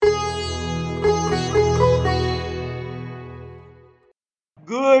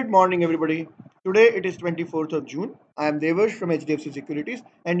morning, everybody. Today it is 24th of June. I am Devash from HDFC Securities,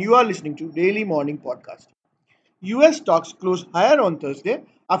 and you are listening to Daily Morning Podcast. US stocks closed higher on Thursday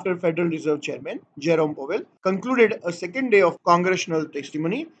after Federal Reserve Chairman Jerome Powell concluded a second day of congressional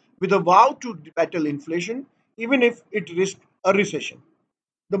testimony with a vow to battle inflation, even if it risked a recession.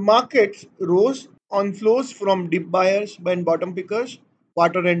 The markets rose on flows from dip buyers and bottom pickers,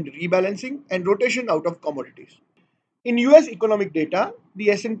 quarter end rebalancing, and rotation out of commodities. In US economic data, the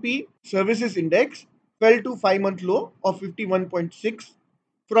S&P Services Index fell to 5-month low of 51.6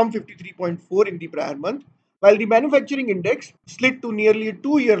 from 53.4 in the prior month, while the manufacturing index slid to nearly a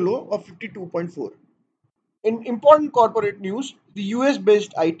 2-year low of 52.4. In important corporate news, the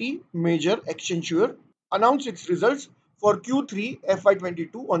US-based IT major Accenture announced its results for Q3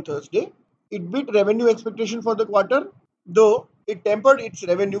 FY22 on Thursday. It beat revenue expectation for the quarter, though it tempered its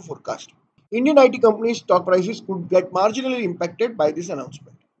revenue forecast. Indian IT companies' stock prices could get marginally impacted by this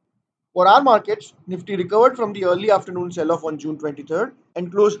announcement. For our markets, Nifty recovered from the early afternoon sell-off on June 23rd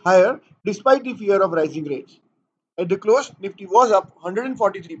and closed higher despite the fear of rising rates. At the close, Nifty was up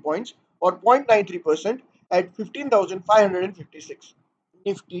 143 points or 0.93% at 15,556.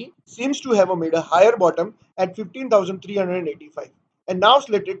 Nifty seems to have made a higher bottom at 15,385 and now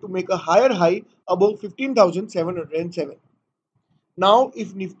slated to make a higher high above 15,707. Now,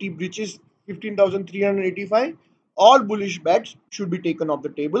 if Nifty breaches 15,385, all bullish bets should be taken off the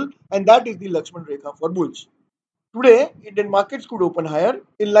table, and that is the Lakshman Rekha for bulls. Today, Indian markets could open higher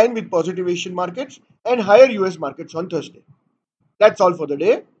in line with positive Asian markets and higher US markets on Thursday. That's all for the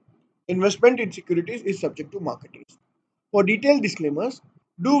day. Investment in securities is subject to market risk. For detailed disclaimers,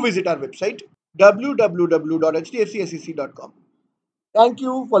 do visit our website www.hdfcsec.com. Thank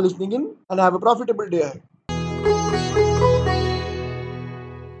you for listening in and have a profitable day ahead.